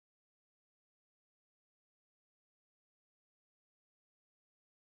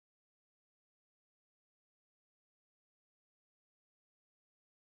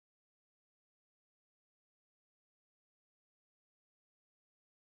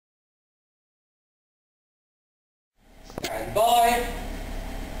Stand by.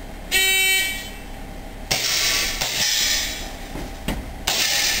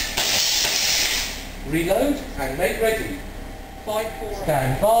 Reload and make ready. 5-4.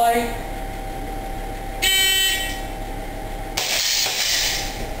 Stand by.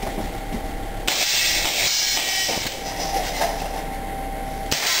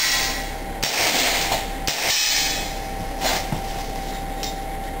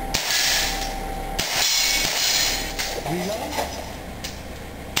 Reload.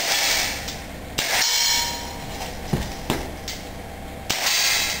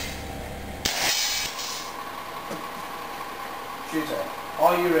 Shooter,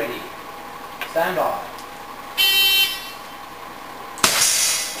 are you ready? Stand by.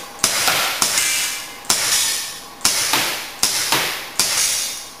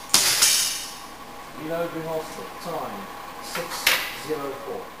 Reload, reholster, time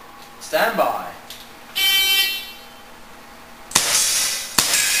 6:04. Stand by.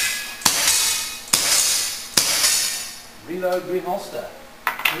 Reload, reholster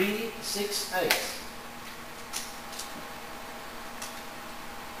 3:68.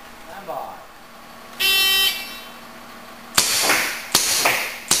 Stand by.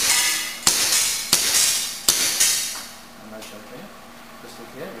 And no shot here. Crystal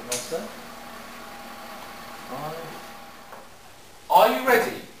clear, reholster. 5. Are you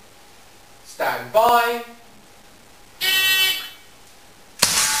ready? Stand by.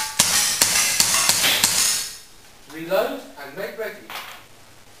 Reload and make ready.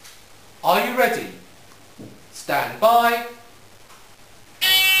 Are you ready? Stand by.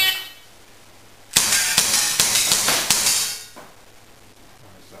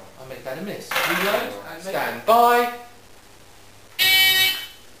 I'll make that a miss. Reload and stand by.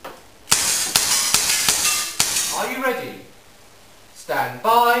 Are you ready? Stand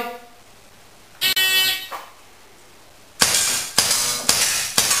by.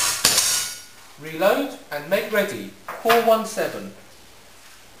 Reload and make ready. 417.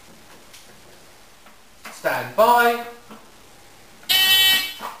 Stand by.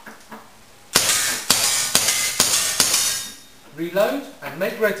 Reload and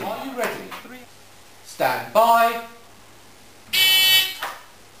make ready. Are you ready? Stand by.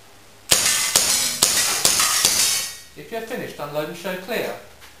 If you're finished, unload and show clear.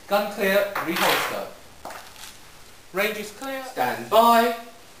 Gun clear, reholster. Range is clear. Stand by.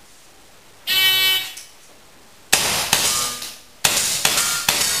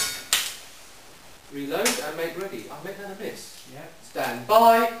 Reload and make ready. I'll make that a miss. Yeah. Stand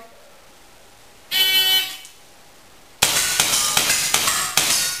by.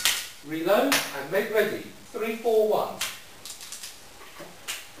 Reload and make ready. 341.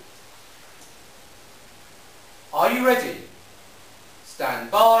 Are you ready? Stand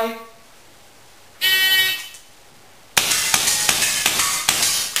by.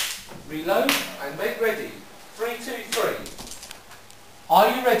 Reload and make ready. 323. Are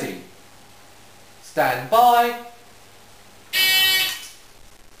you ready? Stand by.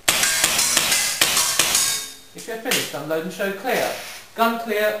 If you're finished, unload and show clear. Gun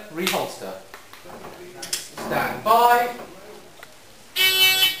clear, reholster. Stand by.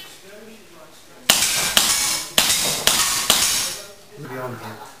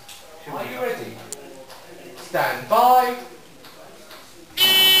 Are you ready? Stand by.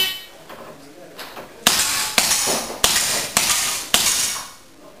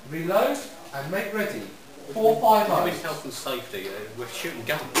 Reload and make ready. 450. With health and safety, we're shooting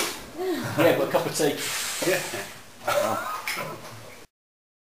guns. Yeah, but a cup of tea. Yeah.